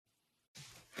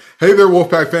Hey there,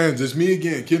 Wolfpack fans. It's me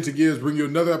again, Kenton Gibbs, bringing you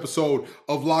another episode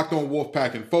of Locked On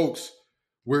Wolfpack. And folks,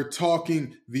 we're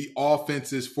talking the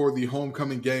offenses for the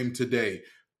homecoming game today.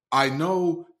 I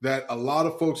know that a lot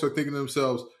of folks are thinking to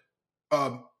themselves,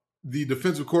 the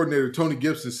defensive coordinator, Tony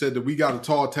Gibson, said that we got a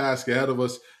tall task ahead of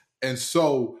us. And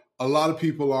so a lot of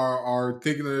people are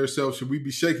thinking to themselves, should we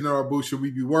be shaking our boots? Should we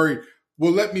be worried?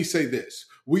 Well, let me say this.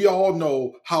 We all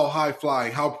know how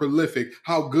high-flying, how prolific,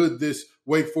 how good this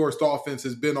Wake Forest offense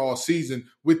has been all season,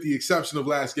 with the exception of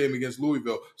last game against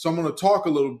Louisville. So I'm going to talk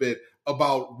a little bit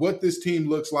about what this team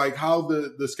looks like, how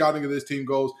the scouting of this team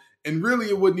goes. And really,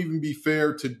 it wouldn't even be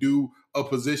fair to do a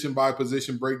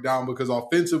position-by-position breakdown because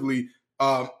offensively,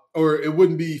 or it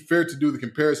wouldn't be fair to do the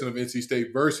comparison of NC State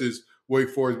versus Wake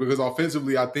Forest because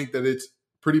offensively, I think that it's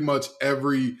pretty much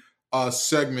every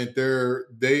segment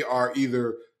they are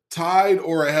either tied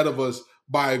or ahead of us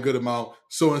by a good amount.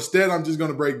 So instead, I'm just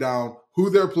going to break down who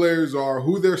their players are,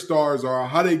 who their stars are,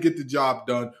 how they get the job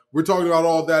done. We're talking about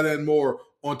all that and more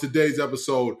on today's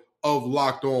episode of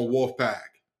Locked On Wolfpack.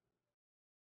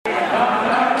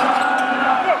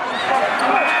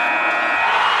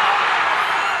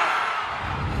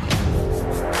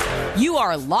 You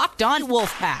are Locked On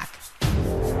Wolfpack,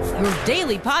 your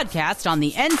daily podcast on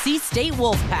the NC State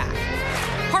Wolfpack.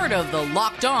 Part of the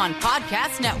Locked On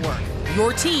Podcast Network,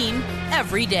 your team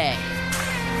every day.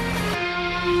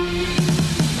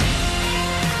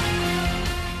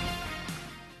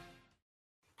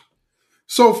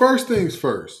 So first things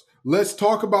first, let's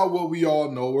talk about what we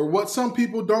all know or what some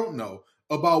people don't know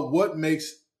about what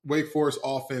makes Wake Forest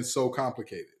offense so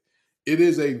complicated. It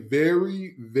is a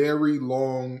very, very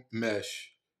long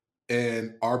mesh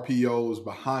and RPOs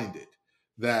behind it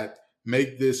that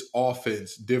make this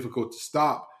offense difficult to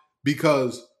stop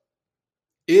because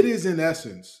it is in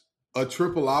essence a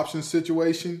triple option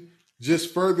situation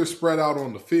just further spread out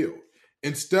on the field.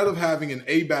 Instead of having an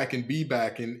A back and B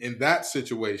back in that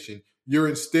situation, you're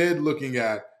instead looking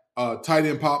at tight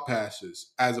end pop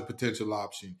passes as a potential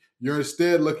option. You're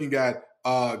instead looking at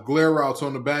glare routes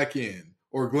on the back end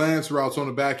or glance routes on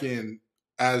the back end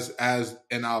as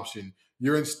an option.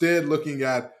 You're instead looking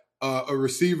at a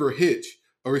receiver hitch,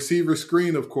 a receiver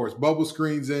screen, of course, bubble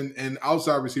screens and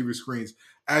outside receiver screens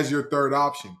as your third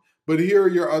option. But here are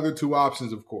your other two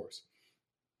options, of course.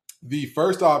 The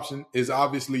first option is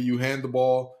obviously you hand the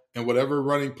ball and whatever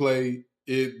running play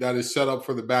that is set up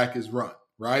for the back is run,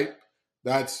 right?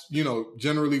 That's,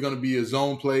 generally going to be a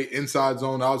zone play, inside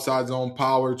zone, outside zone,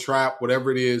 power, trap,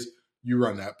 whatever it is, you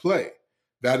run that play.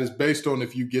 That is based on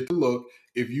if you get the look,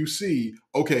 if you see,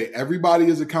 okay, everybody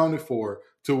is accounted for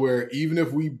to where even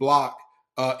if we block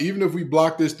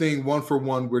this thing one for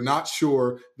one, we're not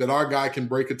sure that our guy can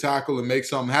break a tackle and make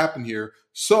something happen here.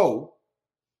 So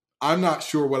I'm not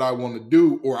sure what I want to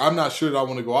do, or I'm not sure that I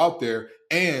want to go out there.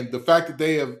 And the fact that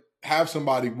they have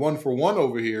somebody one for one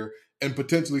over here and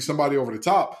potentially somebody over the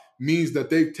top means that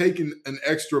they've taken an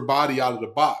extra body out of the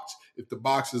box. If the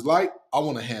box is light, I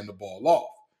want to hand the ball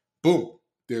off. Boom.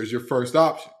 There's your first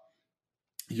option.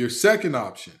 Your second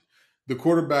option, the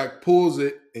quarterback pulls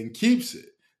it and keeps it.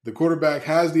 The quarterback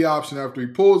has the option after he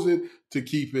pulls it to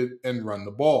keep it and run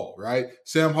the ball, right?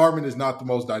 Sam Hartman is not the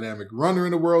most dynamic runner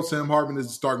in the world. Sam Hartman is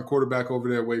the starting quarterback over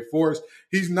there at Wake Forest.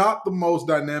 He's not the most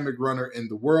dynamic runner in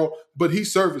the world, but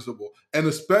he's serviceable. And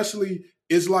especially,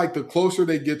 it's like the closer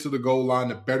they get to the goal line,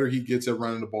 the better he gets at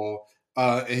running the ball.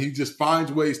 And he just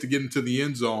finds ways to get into the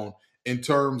end zone in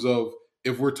terms of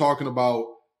if we're talking about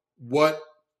what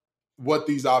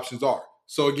these options are.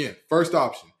 So again, first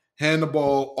option, hand the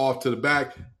ball off to the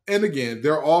back. And again,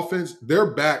 their offense, their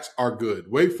backs are good.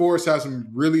 Wake Forest has some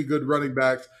really good running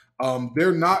backs.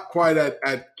 They're not quite at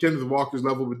Kenneth Walker's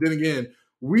level, but then again,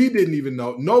 we didn't even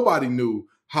know, nobody knew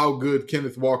how good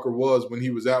Kenneth Walker was when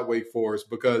he was at Wake Forest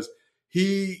because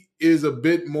he is a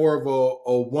bit more of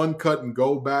a one cut and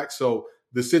go back. So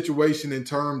the situation in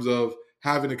terms of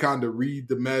having to kind of read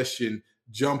the mesh and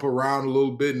jump around a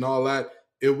little bit and all that,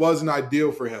 it wasn't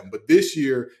ideal for him. But this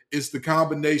year, it's the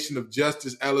combination of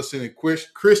Justice Ellison and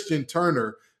Christian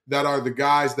Turner that are the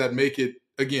guys that make it,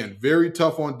 again, very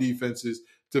tough on defenses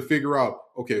to figure out,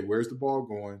 okay, where's the ball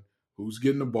going? Who's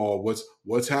getting the ball?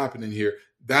 What's happening here?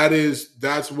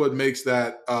 That's what makes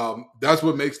that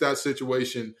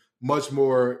situation much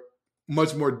more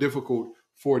difficult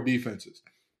for defenses.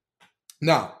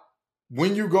 Now,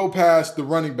 when you go past the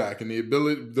running back and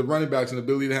the running backs and the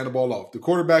ability to hand the ball off, the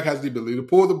quarterback has the ability to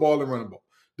pull the ball and run the ball.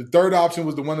 The third option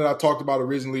was the one that I talked about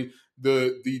originally,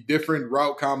 the different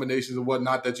route combinations and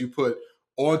whatnot that you put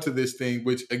onto this thing,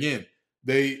 which again,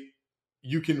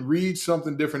 you can read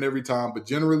something different every time, but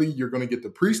generally you're going to get the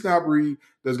pre-snap read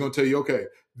that's going to tell you, okay,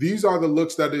 these are the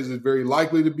looks that is very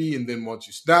likely to be. And then once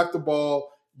you snap the ball,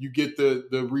 you get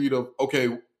the read of,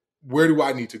 okay, where do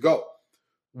I need to go?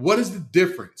 What is the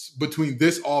difference between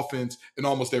this offense and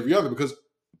almost every other? Because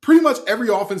pretty much every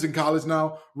offense in college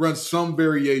now runs some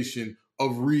variation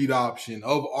of read option,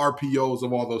 of RPOs,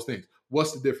 of all those things.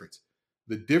 What's the difference?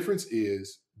 The difference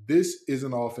is this is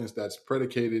an offense that's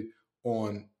predicated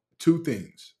on two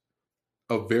things: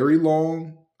 a very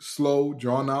long, slow,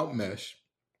 drawn-out mesh,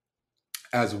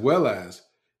 as well as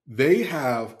they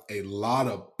have a lot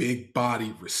of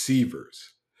big-bodied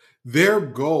receivers. Their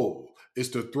goal is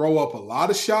to throw up a lot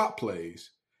of shot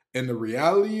plays, and the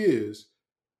reality is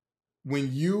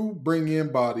when you bring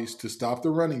in bodies to stop the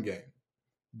running game,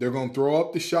 they're going to throw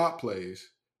up the shot plays,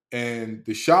 and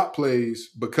the shot plays,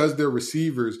 because their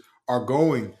receivers are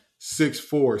going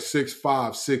 6'4",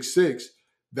 6'5",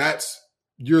 6'6",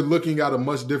 you're looking at a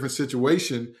much different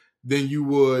situation than you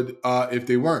would if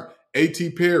they weren't.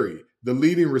 A.T. Perry, the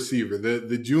leading receiver,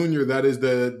 the junior that is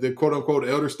the quote-unquote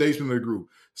elder statesman of the group,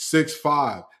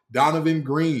 6'5". Donovan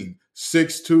Green,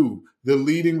 6'2", the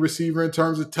leading receiver in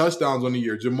terms of touchdowns on the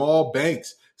year. Jamal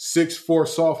Banks, 6'4",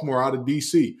 sophomore out of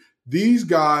D.C. These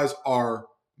guys are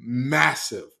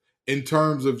massive in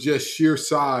terms of just sheer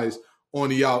size on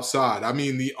the outside. I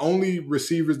mean, the only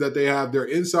receivers that they have, their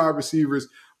inside receivers,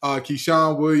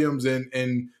 Keyshawn Williams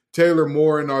and Taylor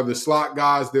Moore, are the slot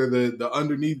guys. They're the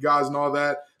underneath guys and all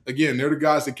that. Again, they're the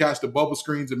guys that catch the bubble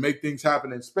screens and make things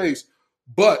happen in space.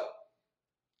 But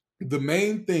the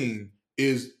main thing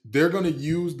is they're going to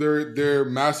use their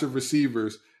massive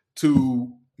receivers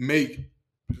to make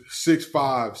 6'5",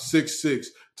 6'6",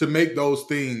 to make those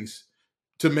things,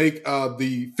 to make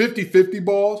the 50-50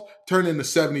 balls turn into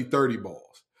 70-30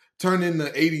 balls, turn into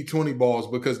 80-20 balls.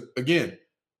 Because, again,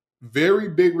 very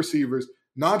big receivers,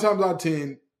 9 times out of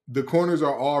 10, the corners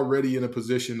are already in a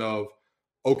position of,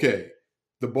 okay,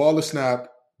 the ball is snapped.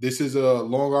 This is a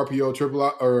long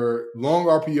RPO, long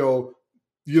RPO,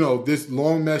 this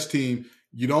long mesh team.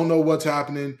 You don't know what's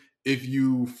happening. If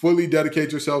you fully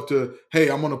dedicate yourself to, hey,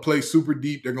 I'm going to play super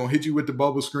deep, they're going to hit you with the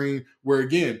bubble screen, where,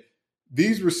 again,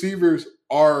 these receivers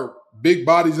are big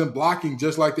bodies in blocking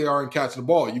just like they are in catching the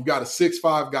ball. You've got a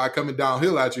 6'5" guy coming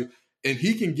downhill at you, and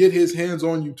he can get his hands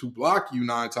on you to block you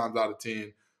 9 times out of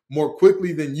 10 more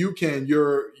quickly than you can.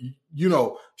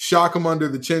 Shock him under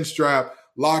the chin strap,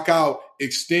 lock out,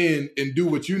 extend, and do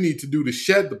what you need to do to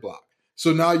shed the block.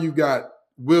 So now you've got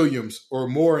Williams or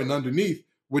Moore and underneath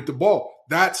with the ball.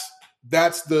 That's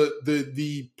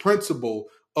the principle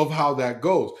of how that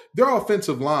goes. Their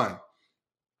offensive line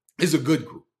is a good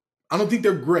group. I don't think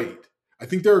they're great. I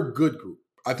think they're a good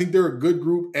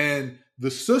group. And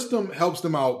the system helps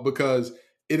them out because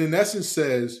it in essence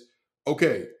says,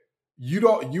 okay, you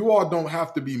all don't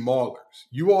have to be maulers.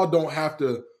 You all don't have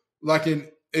to, like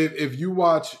if you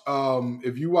watch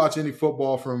any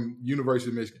football from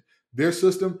University of Michigan, their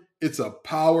system, it's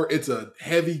a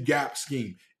heavy gap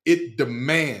scheme. It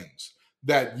demands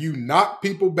that you knock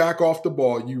people back off the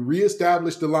ball, you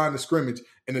reestablish the line of scrimmage,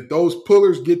 and that those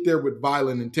pullers get there with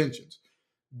violent intentions.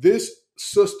 This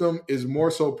system is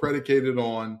more so predicated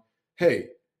on, hey,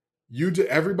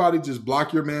 everybody just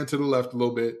block your man to the left a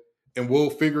little bit, and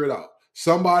we'll figure it out.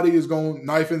 Somebody is going to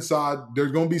knife inside.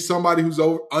 There's going to be somebody who's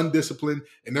undisciplined,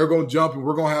 and they're going to jump, and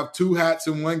we're going to have 2 hats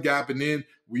in one gap, and then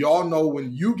we all know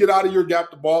when you get out of your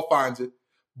gap, the ball finds it.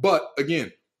 But,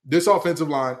 again, this offensive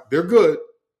line, they're good.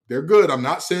 They're good. I'm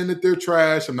not saying that they're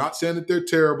trash. I'm not saying that they're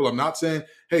terrible. I'm not saying,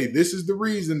 hey, this is the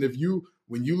reason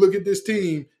when you look at this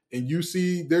team and you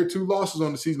see their 2 losses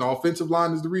on the season, the offensive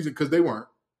line is the reason, because they weren't.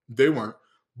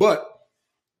 But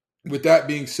with that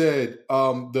being said,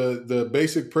 the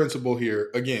basic principle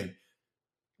here, again,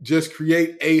 just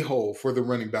create a hole for the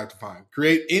running back to find.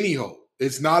 Create any hole.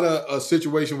 It's not a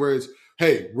situation where it's,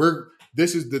 hey,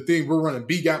 this is the thing, we're running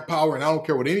B-gap power, and I don't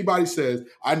care what anybody says.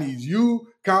 I need you,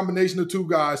 combination of 2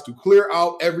 guys, to clear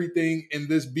out everything in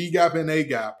this B-gap and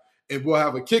A-gap, and we'll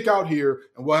have a kick out here,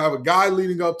 and we'll have a guy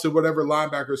leading up to whatever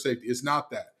linebacker or safety. It's not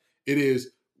that. It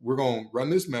is, we're going to run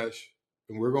this mesh,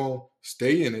 and we're going to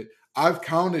stay in it. I've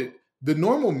counted the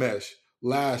normal mesh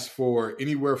lasts for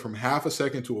anywhere from half a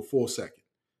second to a full second.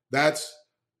 That's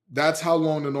how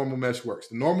long the normal mesh works.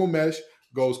 The normal mesh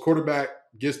goes quarterback,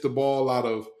 gets the ball out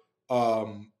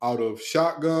of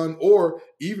shotgun, or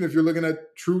even if you're looking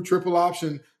at true triple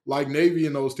option like Navy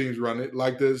and those teams run it,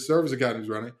 like the service academies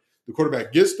run it, the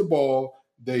quarterback gets the ball,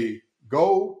 they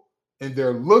go and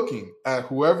they're looking at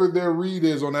whoever their read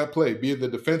is on that play, be it the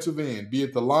defensive end, be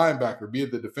it the linebacker, be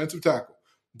it the defensive tackle.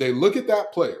 They look at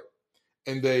that player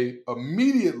and they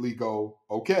immediately go,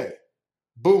 okay,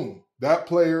 boom, that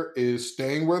player is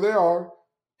staying where they are,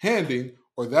 handing,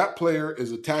 or that player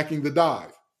is attacking the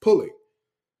dive, pulling.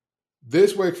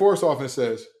 This Wake Forest offense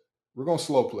says, we're going to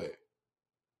slow play it.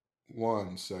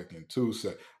 1 second, 2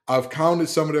 seconds. I've counted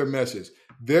some of their meshes.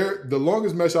 The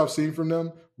longest mesh I've seen from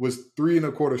them was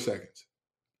 3.25 seconds.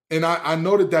 And I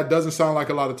know that doesn't sound like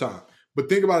a lot of time, but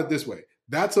think about it this way.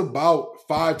 That's about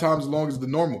 5 times as long as the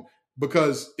normal,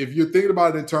 because if you're thinking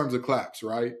about it in terms of claps,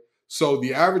 right? So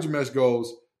the average mesh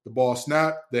goes, the ball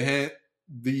snap, the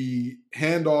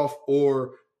handoff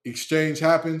or exchange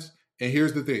happens, and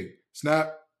here's the thing.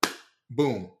 Snap,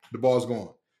 boom, the ball's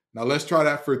gone. Now let's try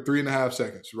that for 3.5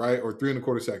 seconds, right? Or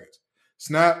 3.25 seconds.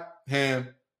 Snap,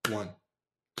 hand, 1,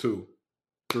 2,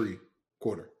 3,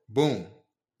 quarter. Boom.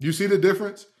 You see the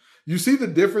difference? You see the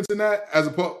difference in that? As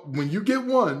opposed, when you get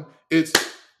one, it's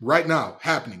right now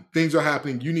happening. Things are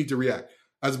happening. You need to react.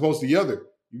 As opposed to the other,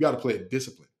 you got to play it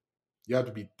disciplined. You have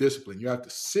to be disciplined. You have to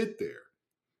sit there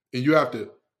and you have to,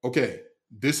 okay,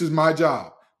 this is my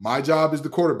job. My job is the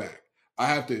quarterback. I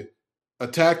have to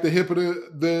attack the hip of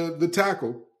the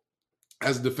tackle.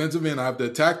 As a defensive end, I have to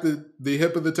attack the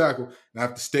hip of the tackle, and I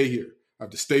have to stay here. I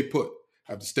have to stay put.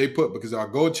 I have to stay put because if I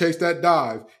go chase that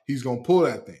dive, he's going to pull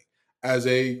that thing. As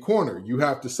a corner, you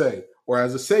have to say, or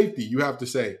as a safety, you have to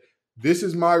say, this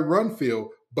is my run field,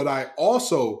 but I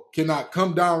also cannot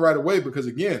come down right away because,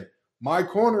 again, my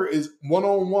corner is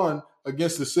one-on-one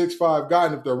against the 6'5" guy,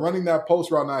 and if they're running that post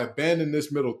route and I abandon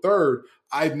this middle third,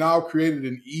 I've now created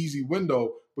an easy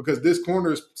window because this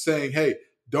corner is saying, hey,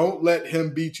 don't let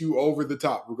him beat you over the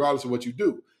top, regardless of what you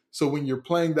do. So when you're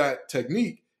playing that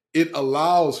technique, it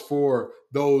allows for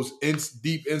those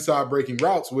deep inside breaking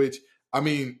routes, which, I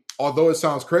mean, although it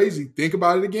sounds crazy, think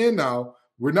about it again now.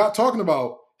 We're not talking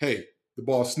about, hey, the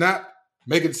ball snapped,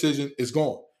 make a decision, it's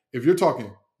gone. If you're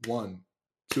talking 1,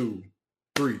 2,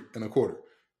 3.25,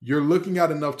 you're looking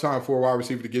at enough time for a wide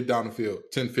receiver to get down the field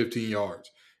 10, 15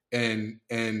 yards and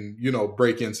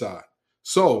break inside.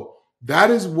 So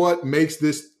that is what makes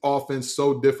this offense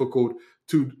so difficult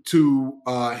to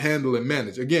handle and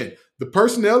manage. Again, the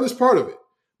personnel is part of it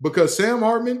because Sam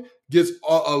Hartman gets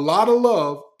a lot of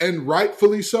love, and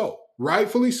rightfully so.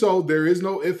 Rightfully so. There is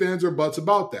no ifs, ands, or buts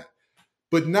about that.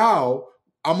 But now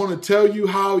I'm going to tell you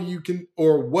how you can,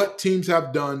 or what teams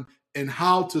have done and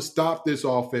how to stop this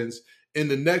offense in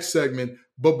the next segment.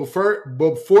 But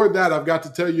before that, I've got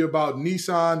to tell you about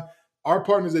Nissan. Our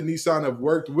partners at Nissan have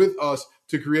worked with us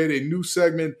to create a new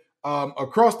segment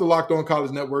across the Locked On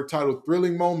College Network titled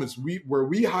Thrilling Moments, where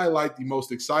we highlight the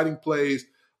most exciting plays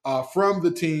from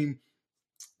the team,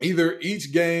 either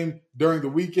each game during the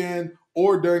weekend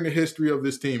or during the history of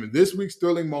this team. And this week's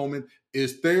thrilling moment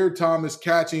is Thayer Thomas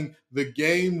catching the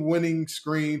game-winning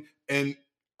screen. And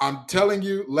I'm telling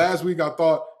you, last week I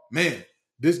thought, man,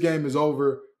 this game is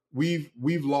over. We've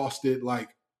lost it. Like,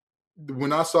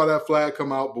 when I saw that flag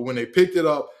come out, but when they picked it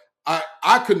up,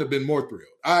 I couldn't have been more thrilled.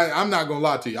 I'm not going to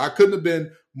lie to you. I couldn't have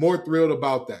been more thrilled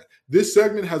about that. This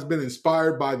segment has been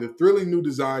inspired by the thrilling new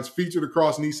designs featured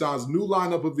across Nissan's new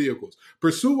lineup of vehicles.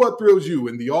 Pursue what thrills you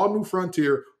in the all-new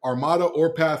Frontier, Armada,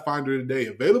 or Pathfinder today.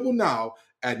 Available now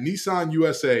at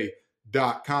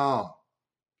nissanusa.com.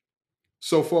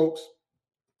 So, folks,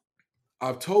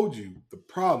 I've told you the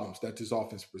problems that this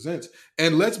offense presents.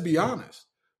 And let's be honest,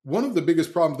 one of the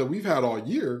biggest problems that we've had all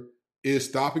year is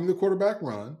stopping the quarterback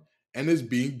run and is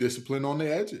being disciplined on the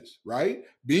edges, right?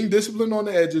 Being disciplined on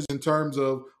the edges in terms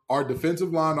of our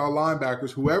defensive line, our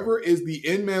linebackers, whoever is the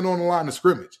end man on the line of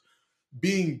scrimmage,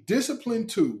 being disciplined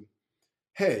to,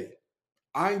 hey,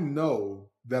 I know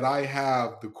that I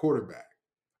have the quarterback.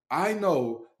 I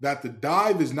know that the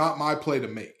dive is not my play to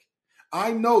make.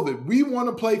 I know that we want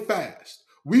to play fast.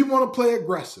 We want to play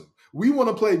aggressive. We want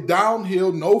to play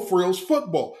downhill, no frills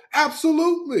football.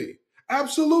 Absolutely.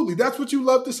 Absolutely. That's what you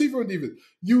love to see from defense.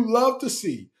 You love to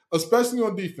see, especially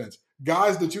on defense,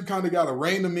 guys that you kind of got to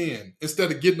rein them in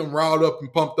instead of getting them riled up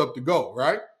and pumped up to go,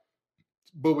 right?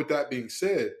 But with that being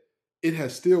said, it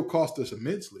has still cost us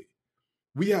immensely.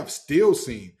 We have still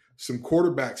seen some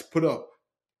quarterbacks put up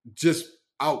just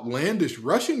outlandish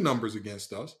rushing numbers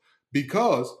against us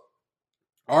because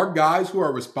our guys who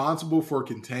are responsible for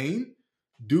contain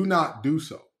do not do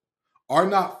so, are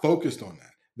not focused on that.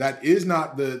 That is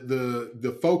not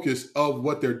the focus of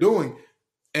what they're doing.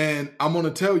 And I'm going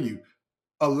to tell you,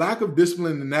 a lack of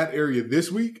discipline in that area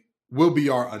this week will be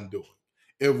our undoing.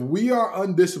 If we are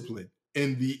undisciplined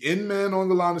in the end man on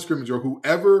the line of scrimmage or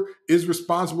whoever is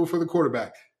responsible for the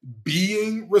quarterback,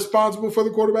 being responsible for the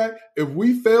quarterback, if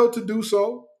we fail to do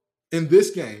so in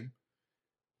this game,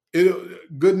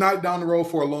 good night down the road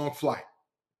for a long flight.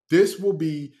 This will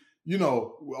be,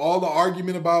 all the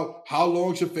argument about how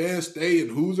long should fans stay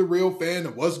and who's a real fan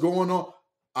and what's going on.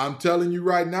 I'm telling you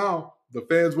right now, The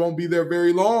fans won't be there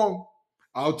very long.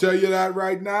 I'll tell you that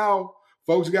right now.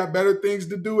 Folks got better things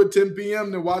to do at 10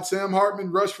 p.m. than watch Sam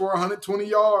Hartman rush for 120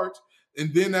 yards.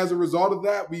 And then as a result of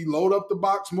that, we load up the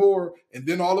box more. And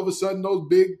then all of a sudden,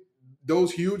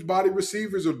 those huge body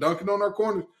receivers are dunking on our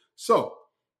corners. So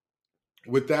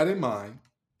with that in mind,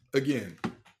 again,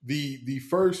 the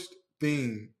first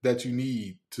thing that you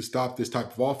need to stop this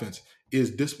type of offense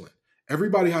is discipline.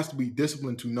 Everybody has to be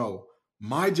disciplined to know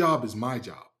my job is my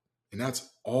job. And that's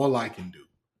all I can do.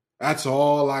 That's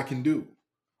all I can do.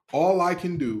 All I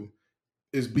can do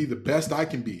is be the best I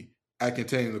can be at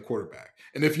containing the quarterback.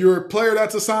 And if you're a player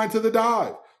that's assigned to the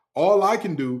dive, all I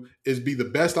can do is be the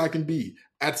best I can be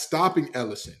at stopping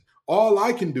Ellison. All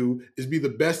I can do is be the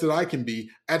best that I can be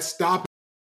at stopping.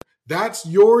 That's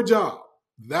your job.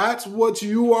 That's what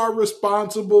you are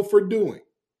responsible for doing.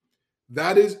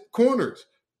 That is corners,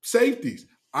 safeties.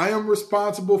 I am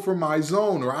responsible for my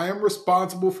zone, or I am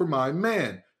responsible for my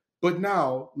man. But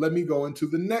now let me go into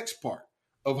the next part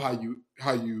of how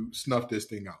you snuff this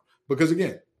thing out. Because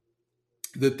again,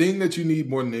 the thing that you need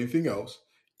more than anything else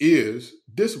is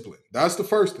discipline. That's the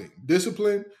first thing.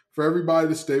 Discipline for everybody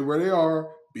to stay where they are,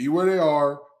 be where they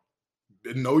are,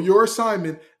 know your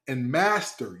assignment, and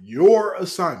master your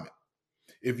assignment.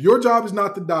 If your job is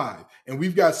not to dive, and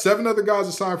we've got 7 other guys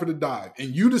assigned for the dive,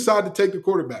 and you decide to take the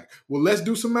quarterback, well, let's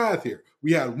do some math here.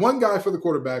 We had 1 guy for the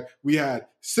quarterback. We had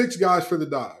 6 guys for the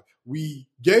dive. We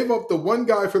gave up the 1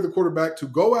 guy for the quarterback to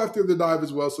go after the dive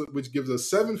as well, which gives us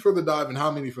 7 for the dive, and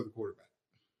how many for the quarterback?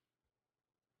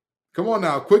 Come on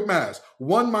now, quick math.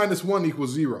 1 minus 1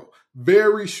 equals 0.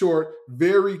 Very short,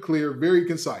 very clear, very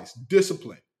concise.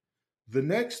 Discipline. The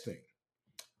next thing,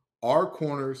 our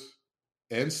corners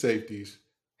and safeties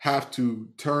have to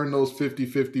turn those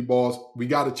 50-50 balls. We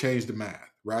got to change the math,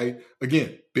 right?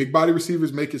 Again, big body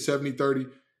receivers make it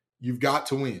 70-30. You've got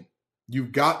to win.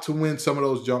 You've got to win some of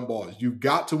those jump balls. You've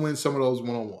got to win some of those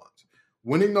one-on-ones.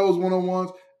 Winning those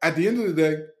one-on-ones, at the end of the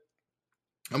day,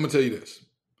 I'm going to tell you this.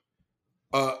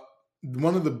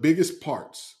 One of the biggest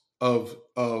parts of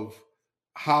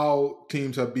how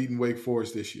teams have beaten Wake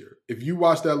Forest this year, if you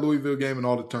watch that Louisville game and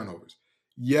all the turnovers,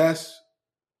 yes,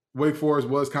 Wake Forest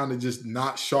was kind of just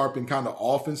not sharp and kind of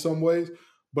off in some ways,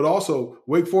 but also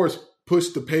Wake Forest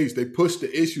pushed the pace. They pushed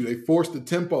the issue. They forced the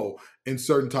tempo in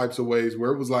certain types of ways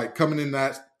where it was like coming in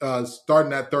that,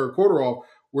 starting that third quarter off,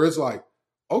 where it's like,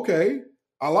 okay,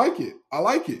 I like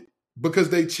it because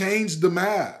they changed the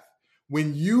math.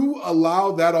 When you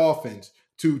allow that offense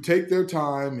to take their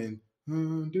time and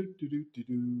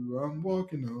I'm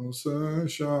walking on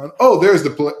sunshine. Oh, there's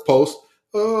the post.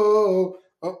 Oh,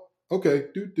 okay.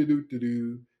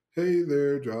 Hey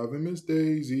there, driving Miss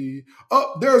Daisy.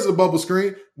 Oh, there's the bubble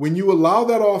screen. When you allow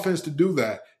that offense to do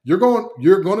that, you're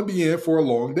going to be in for a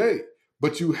long day.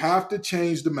 But you have to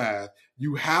change the math.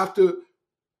 You have to.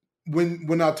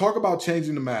 When I talk about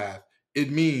changing the math,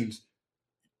 it means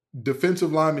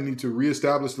defensive linemen need to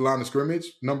reestablish the line of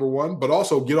scrimmage, number one, but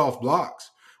also get off blocks.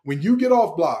 When you get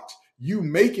off blocks, you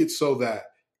make it so that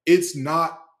it's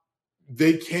not,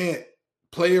 they can't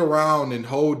play around and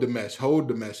hold the mesh.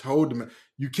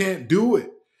 You can't do it.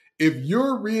 If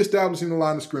you're reestablishing the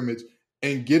line of scrimmage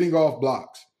and getting off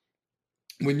blocks,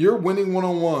 when you're winning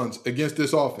one-on-ones against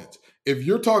this offense, if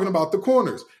you're talking about the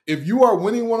corners, if you are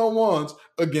winning one-on-ones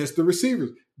against the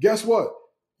receivers, guess what?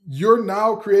 You're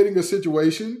now creating a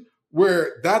situation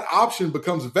where that option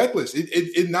becomes veckless.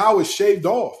 It now is shaved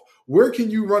off. Where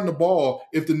can you run the ball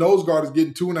if the nose guard is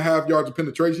getting 2.5 yards of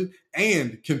penetration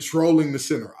and controlling the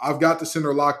center? I've got the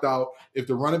center locked out. If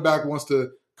the running back wants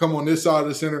to come on this side of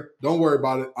the center, don't worry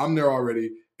about it. I'm there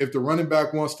already. If the running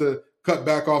back wants to cut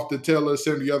back off the tail of the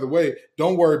center the other way,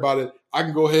 don't worry about it. I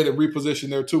can go ahead and reposition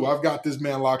there too. I've got this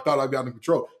man locked out. I've got him in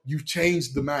control. You've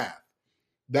changed the math.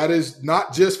 That is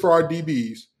not just for our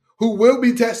DBs, who will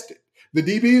be tested. The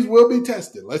DBs will be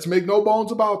tested. Let's make no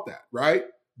bones about that, right?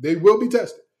 They will be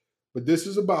tested. But this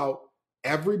is about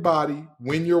everybody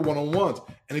win your one-on-ones.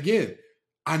 And again,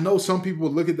 I know some people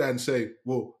will look at that and say,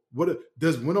 well,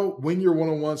 does win your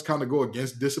one-on-ones kind of go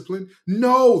against discipline?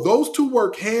 No, those two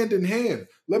work hand in hand.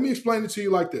 Let me explain it to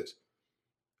you like this.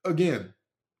 Again,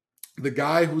 the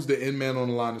guy who's the end man on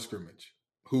the line of scrimmage,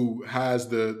 who has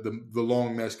the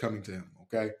long mesh coming to him,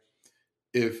 okay?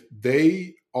 If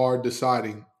they are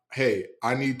deciding, hey,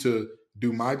 I need to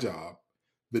do my job,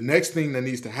 the next thing that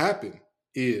needs to happen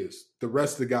is the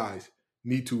rest of the guys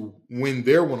need to win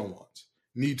their one-on-ones.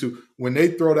 When they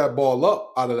throw that ball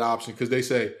up out of the option, because they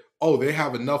say, oh, they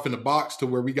have enough in the box to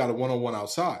where we got a one-on-one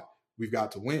outside, we've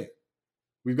got to win.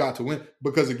 We've got to win.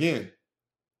 Because again,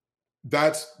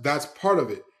 that's part of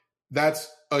it. That's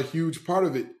a huge part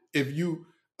of it. If you,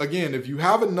 again, if you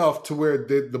have enough to where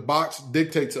the box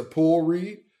dictates a pull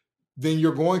read, then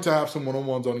you're going to have some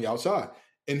one-on-ones on the outside.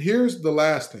 And here's the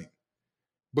last thing,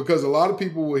 because a lot of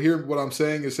people will hear what I'm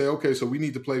saying and say, okay, so we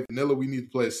need to play vanilla. We need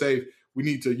to play it safe. We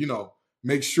need to,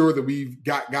 make sure that we've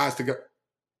got guys to go.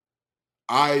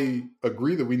 I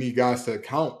agree that we need guys to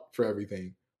account for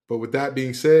everything. But with that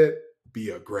being said, be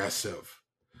aggressive.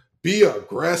 Be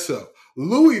aggressive.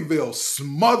 Louisville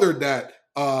smothered that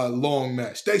long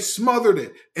mesh. They smothered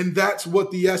it. And that's what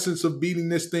the essence of beating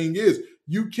this thing is.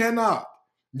 You cannot.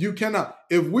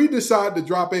 If we decide to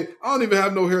drop I don't even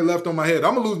have no hair left on my head.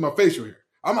 I'm going to lose my facial hair.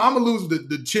 I'm going to lose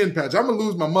the chin patch. I'm going to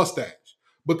lose my mustache.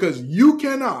 Because you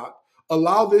cannot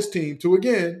allow this team to,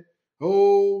 again,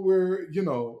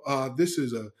 this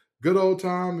is a good old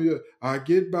time. I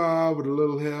get by with a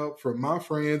little help from my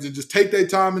friends and just take their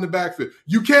time in the backfield.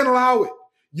 You can't allow it.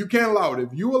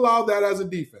 If you allow that as a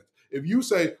defense, if you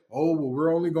say,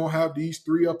 we're only going to have these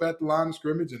 3 up at the line of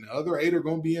scrimmage and the other 8 are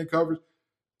going to be in coverage,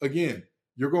 again,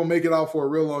 you're going to make it out for a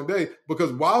real long day,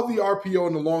 because while the RPO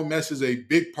and the long mesh is a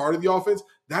big part of the offense,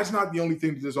 that's not the only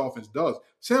thing that this offense does.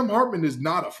 Sam Hartman is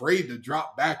not afraid to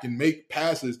drop back and make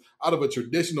passes out of a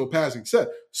traditional passing set.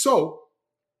 So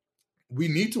we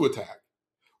need to attack.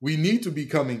 We need to be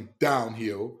coming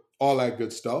downhill, all that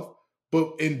good stuff.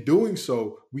 But in doing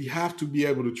so, we have to be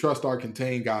able to trust our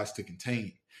contain guys to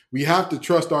contain. We have to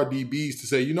trust our DBs to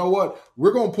say, you know what?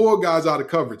 We're going to pull guys out of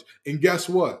coverage. And guess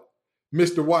what?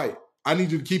 Mr. White, I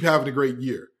need you to keep having a great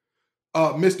year.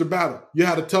 Mr. Battle, you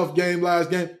had a tough game last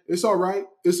game. It's all right.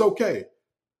 It's okay.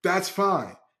 That's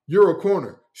fine. You're a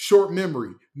corner. Short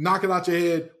memory. Knock it out your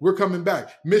head. We're coming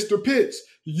back. Mr. Pitts,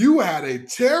 you had a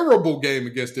terrible game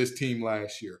against this team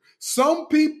last year. Some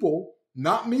people,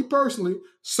 not me personally,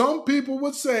 some people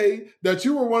would say that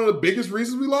you were one of the biggest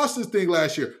reasons we lost this thing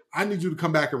last year. I need you to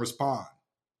come back and respond.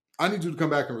 We're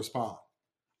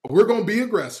going to be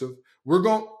aggressive.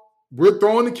 We're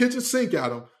throwing the kitchen sink at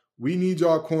them. We need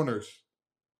y'all corners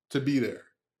to be there.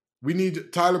 We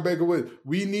need Tyler Baker-Williams.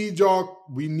 We need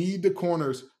the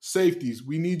corners, safeties.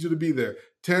 We need you to be there.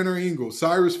 Tanner Ingle,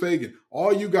 Cyrus Fagan,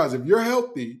 all you guys, if you're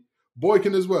healthy,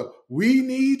 Boykin as well. We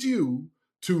need you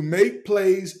to make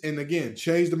plays and, again,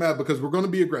 change the map, because we're going to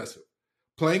be aggressive.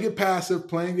 Playing it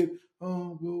passive,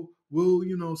 we'll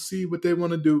see what they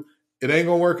want to do. It ain't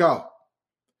going to work out.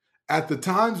 At the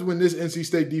times when this NC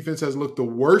State defense has looked the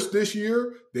worst this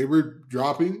year, they were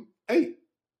dropping 8.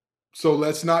 So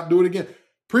let's not do it again.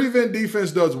 Prevent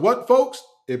defense does what, folks?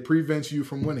 It prevents you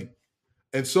from winning.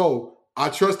 And so I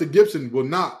trust that Gibson will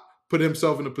not put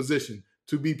himself in a position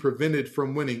to be prevented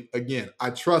from winning again.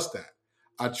 I trust that.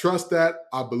 I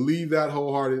believe that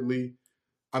wholeheartedly.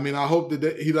 I mean, I hope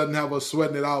that he doesn't have us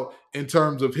sweating it out in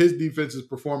terms of his defense's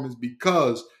performance,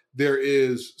 because there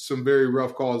is some very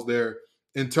rough calls there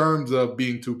in terms of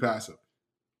being too passive.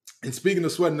 And speaking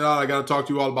of sweating it out, I got to talk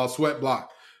to you all about Sweat Block.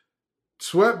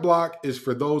 Sweat Block is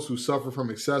for those who suffer from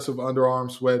excessive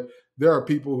underarm sweat. There are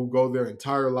people who go their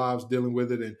entire lives dealing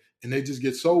with it, and they just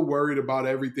get so worried about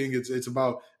everything. It's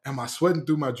about, am I sweating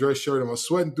through my dress shirt? Am I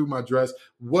sweating through my dress?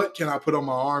 What can I put on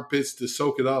my armpits to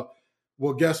soak it up?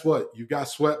 Well, guess what? You've got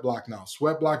Sweat Block now.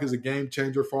 Sweat Block is a game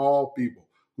changer for all people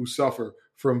who suffer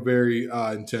from very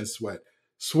intense sweat.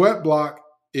 Sweat Block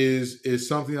is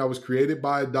something that was created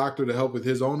by a doctor to help with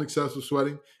his own excessive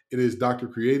sweating. It is doctor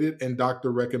created and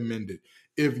doctor recommended.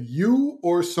 If you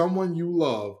or someone you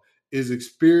love is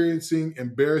experiencing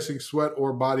embarrassing sweat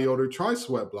or body odor, try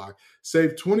Sweat Block.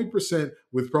 Save 20%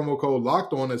 with promo code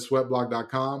LOCKEDON at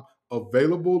sweatblock.com.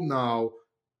 Available now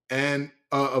and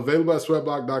available at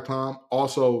sweatblock.com.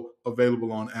 Also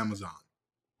available on Amazon.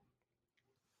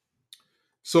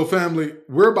 So, family,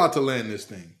 we're about to land this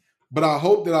thing, but I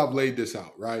hope that I've laid this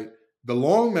out, right? The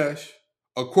long mesh,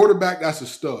 a quarterback that's a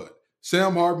stud.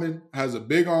 Sam Hartman has a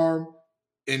big arm,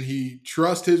 and he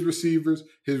trusts his receivers.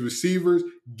 His receivers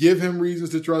give him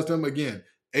reasons to trust him. Again,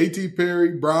 A.T.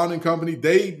 Perry, Brown and company,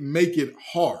 they make it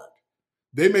hard.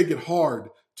 They make it hard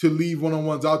to leave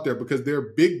one-on-ones out there, because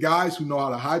they're big guys who know how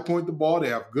to high point the ball. They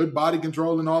have good body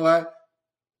control and all that.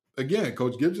 Again,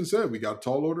 Coach Gibson said we got a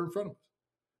tall order in front of us.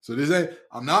 So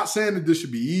I'm not saying that this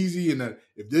should be easy, and that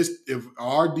if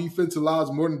our defense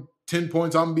allows more than 10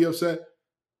 points, I'm going to be upset.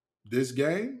 This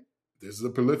is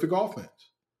a prolific offense.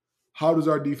 How does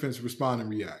our defense respond and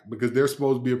react? Because they're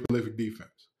supposed to be a prolific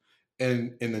defense.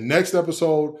 And in the next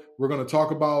episode, we're going to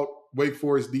talk about Wake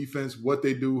Forest defense, what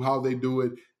they do, how they do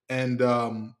it, and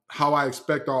how I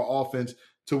expect our offense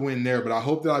to win there. But I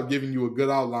hope that I've given you a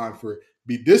good outline for it.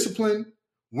 Be disciplined,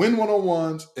 win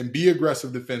one-on-ones, and be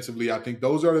aggressive defensively. I think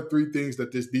those are the 3 things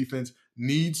that this defense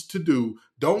needs to do.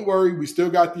 Don't worry, we still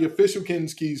got the official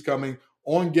Ken's Keys coming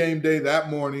on game day that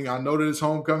morning. I know that it's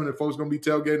homecoming and folks going to be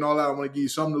tailgating and all that. I want to give you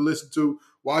something to listen to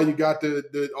while you got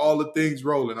all the things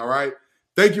rolling, all right?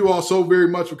 Thank you all so very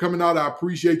much for coming out. I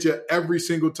appreciate you every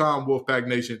single time, Wolfpack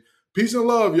Nation. Peace and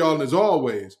love, y'all, and as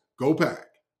always, go Pack.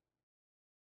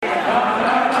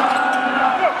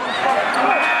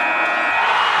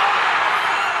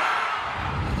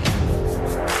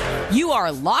 You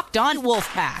are Locked On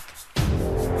Wolfpack,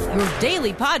 your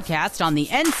daily podcast on the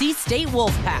NC State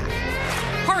Wolfpack,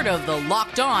 part of the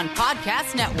Locked On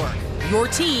Podcast Network, your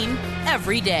team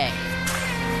every day.